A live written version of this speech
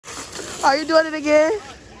Are you doing it again?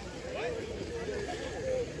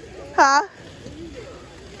 Huh?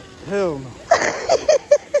 Hell no.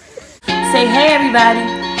 Say hey everybody.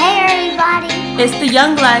 Hey everybody. It's the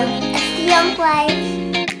Young Life. It's the Young Life.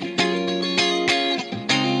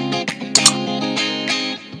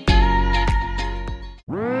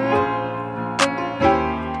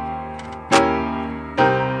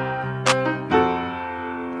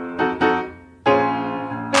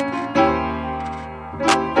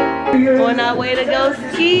 On our way to go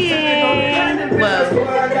skiing.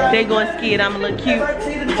 Well, they going skiing. I'm gonna look cute.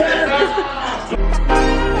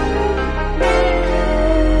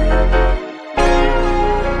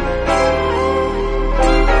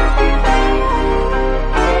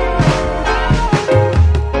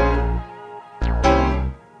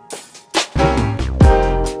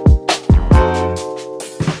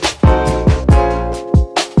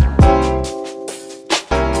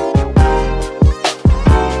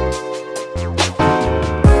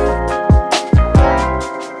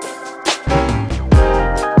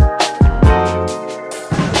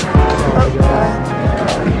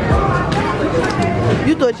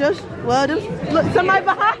 You thought just well, look, somebody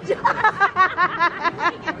behind you.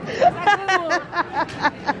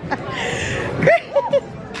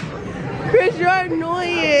 Chris, you're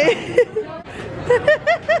annoying.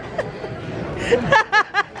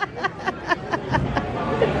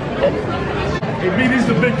 Hey, B, these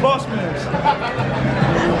the big boss man.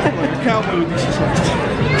 Like a cowboy with these.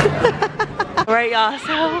 All right, y'all.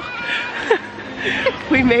 So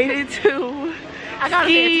we made it to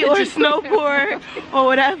ski or snowboard or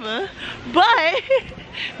whatever, but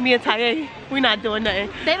me and Taye, we're not doing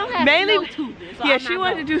nothing. They don't have snow tubing. So yeah, she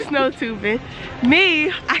wanted to do snow tubing.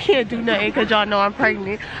 Me, I can't do nothing because y'all know I'm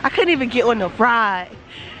pregnant. I couldn't even get on the ride.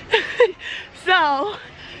 So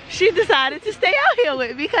she decided to stay out here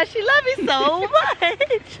with me because she loved me so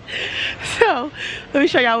much. So let me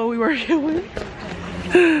show y'all what we were here with.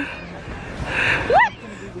 What?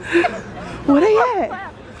 Where they at?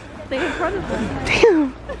 They in front of them.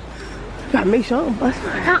 Damn. Gotta make sure I don't bust.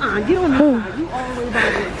 Get on the side. You all the way by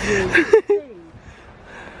there.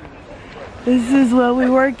 This is what we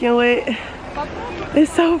working with.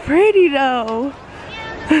 It's so pretty though.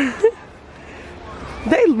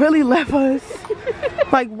 They really left us.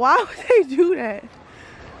 Like, why would they do that?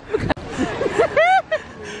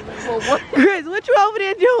 Chris, what you over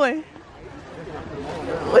there doing?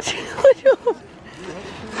 What you over there?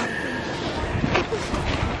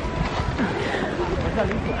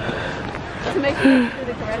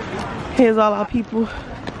 Here's all our people.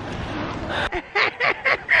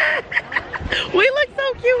 We look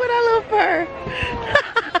so cute with our little fur.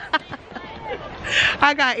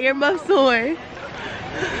 I got earmuffs on,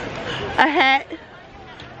 a hat,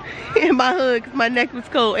 and my hood because my neck was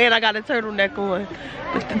cold, and I got a turtleneck on.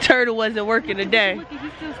 But the turtle wasn't working today. Look,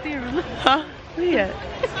 he's still steering. Huh? Yeah.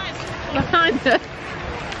 Behind us.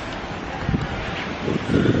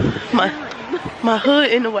 My hood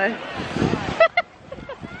in the way.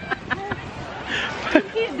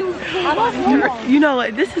 You know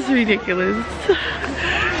what? This is ridiculous.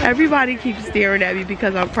 Everybody keeps staring at me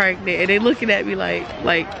because I'm pregnant, and they looking at me like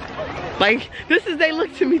this is they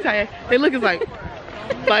look to me, Taya. They look is like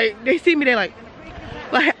they see me, they like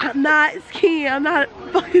I'm not skiing. I'm not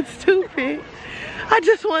fucking stupid. I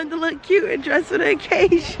just wanted to look cute and dress for the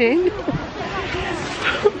occasion.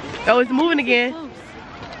 Oh, it's moving again.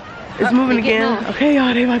 It's moving again. Okay,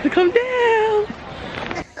 y'all, they about to come down.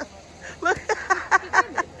 Look,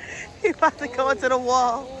 he about to go into the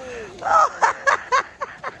wall. Oh.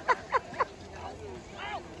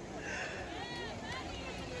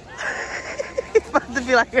 He's about to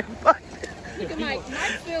be like, fuck. Look at Mike.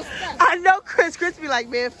 Mike's still stuck. I know Chris. Chris be like,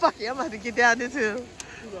 man, fuck it. I'm about to get down there too.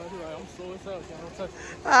 I'm slow as hell, so I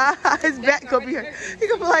don't touch it. His back gonna be hurt. He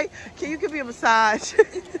gonna be like, can you give me a massage?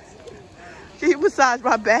 Can you massage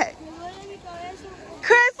my back?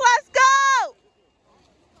 Chris, let's go!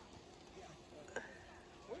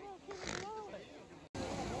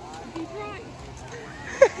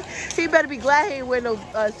 He better be glad he ain't wear no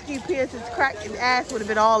ski pants. His crack and ass would have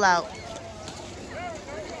been all out.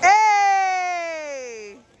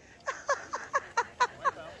 Hey!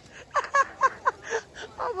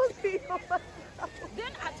 Almost peed on myself.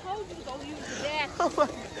 Then I told you to go use the bathroom.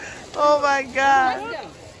 Oh my God. Let's go.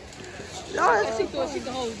 Y'all, She thought she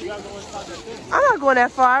could hold it. I'm not going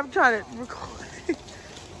that far. I'm trying to record.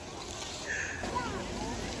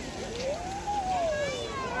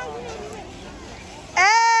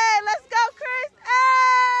 Hey, let's go, Chris.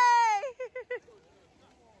 Hey!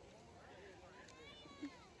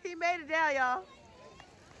 He made it down, y'all.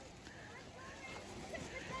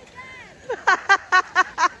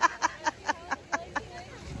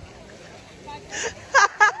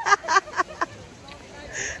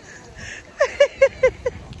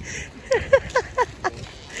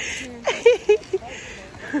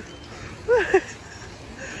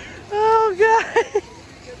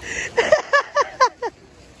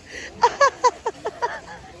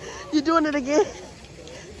 again?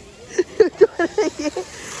 You doing it again?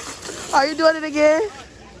 Are you doing it again?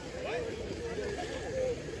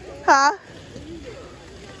 Huh?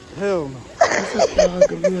 Hell no. What's up, y'all?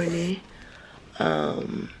 Good morning. I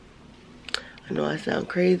know I sound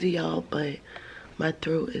crazy, y'all, but my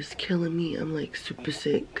throat is killing me. I'm like super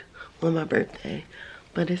sick on my birthday.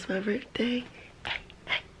 But it's my birthday.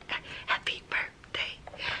 Happy birthday.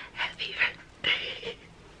 Happy birthday.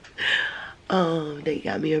 They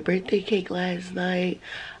got me a birthday cake last night.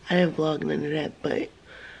 I didn't vlog none of that, but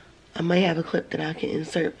I might have a clip that I can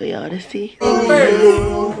insert for y'all to see.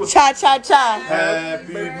 Cha cha cha.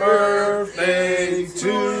 Happy birthday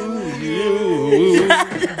to you.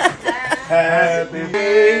 Happy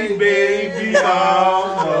baby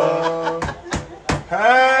mama.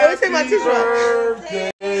 Happy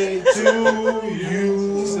birthday to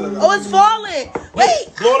you. Oh, it's falling.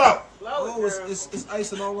 Wait. Blow it out. Oh, it's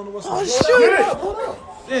icing all on the west Oh, side.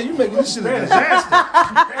 shoot. Yeah, you making this shit a disaster.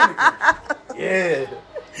 Yeah.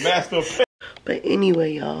 Master of pain. But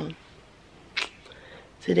anyway, y'all,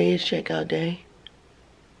 today is checkout day.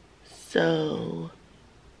 So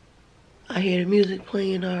I hear the music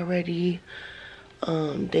playing already.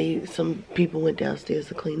 Some people went downstairs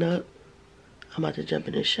to clean up. I'm about to jump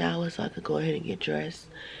in the shower so I could go ahead and get dressed,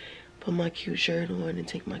 put my cute shirt on, and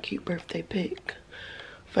take my cute birthday pic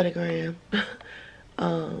for the gram.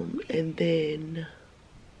 And then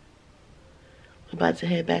I'm about to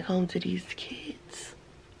head back home to these kids.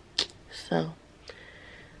 So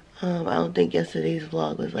I don't think yesterday's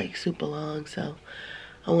vlog was like super long, so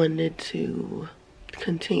I wanted to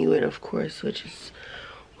continue it, of course, which is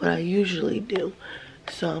what I usually do.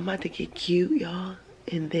 So I'm about to get cute, y'all,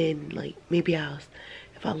 and then like maybe if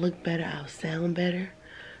I look better, I'll sound better.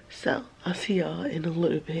 So I'll see y'all in a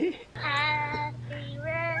little bit. Happy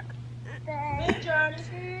birthday to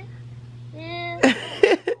you.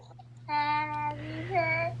 Happy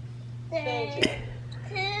birthday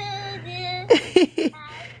to you.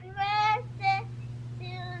 Happy birthday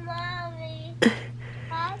to mommy.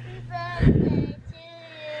 Happy birthday to you.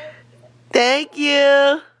 Thank you.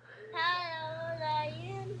 How old are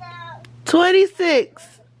you now? 26.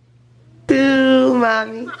 To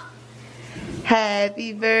mommy.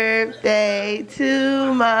 Happy birthday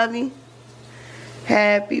to mommy.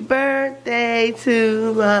 Happy birthday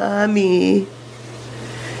to mommy.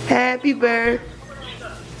 Happy birthday.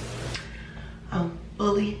 I'm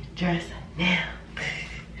fully dressed now.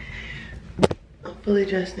 I'm fully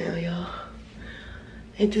dressed now, y'all.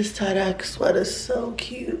 And this tie-dye sweater's so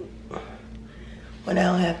cute. When I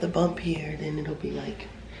don't have the bump here, then it'll be like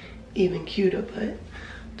even cuter, but I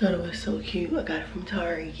thought it was so cute. I got it from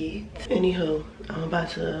Target. Anywho, I'm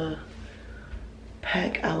about to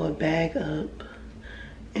pack our bag up,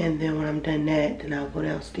 and then when I'm done that, then I'll go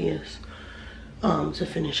downstairs to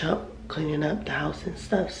finish up cleaning up the house and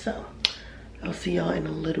stuff. So I'll see y'all in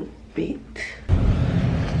a little bit.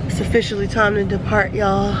 It's officially time to depart,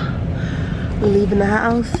 y'all. We're leaving the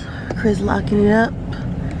house. Chris locking it up,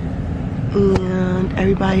 and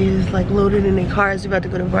everybody is like loaded in their cars. We're about to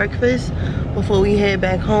go to breakfast before we head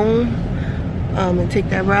back home and take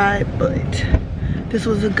that ride. But this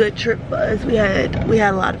was a good trip for us. We had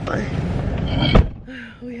a lot of fun.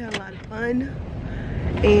 We had a lot of fun.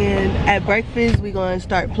 And at breakfast, we're gonna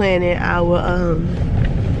start planning our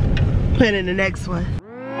planning the next one.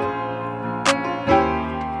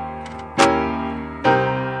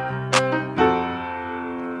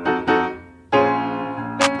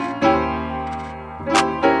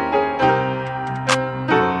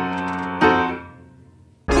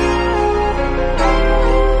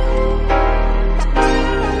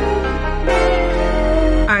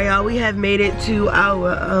 We have made it to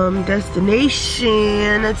our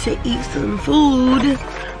destination to eat some food.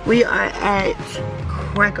 We are at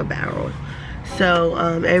Cracker Barrel. So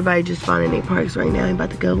everybody just finding their parks right now. I'm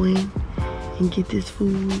about to go in and get this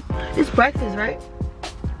food. It's breakfast, right?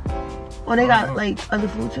 Oh, they got like other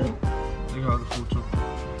food too? They got other food too.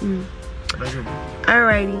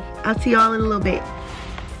 Alrighty, I'll see y'all in a little bit.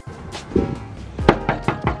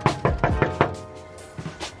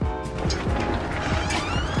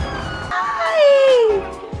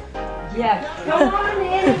 Yes. Come on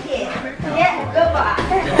in again. Yeah, goodbye.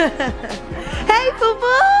 Hey,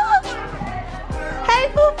 Boo-Boo! Hey,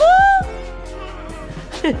 Boo-Boo!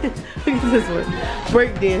 Look at this one.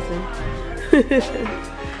 Break dancing.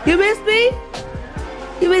 You miss me?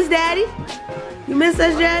 You miss Daddy? You miss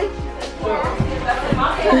us, Jay?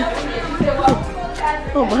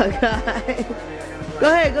 Oh my God. Go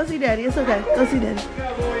ahead, go see Daddy. It's okay. Go see Daddy.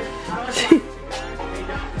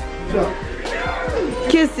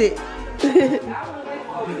 Kiss it.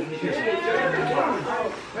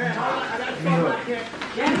 Give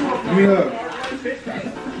me a hug.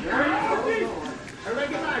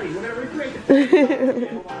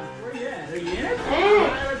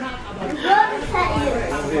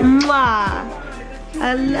 Mwah.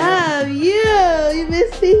 I love you. You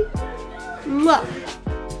miss me? Mwah.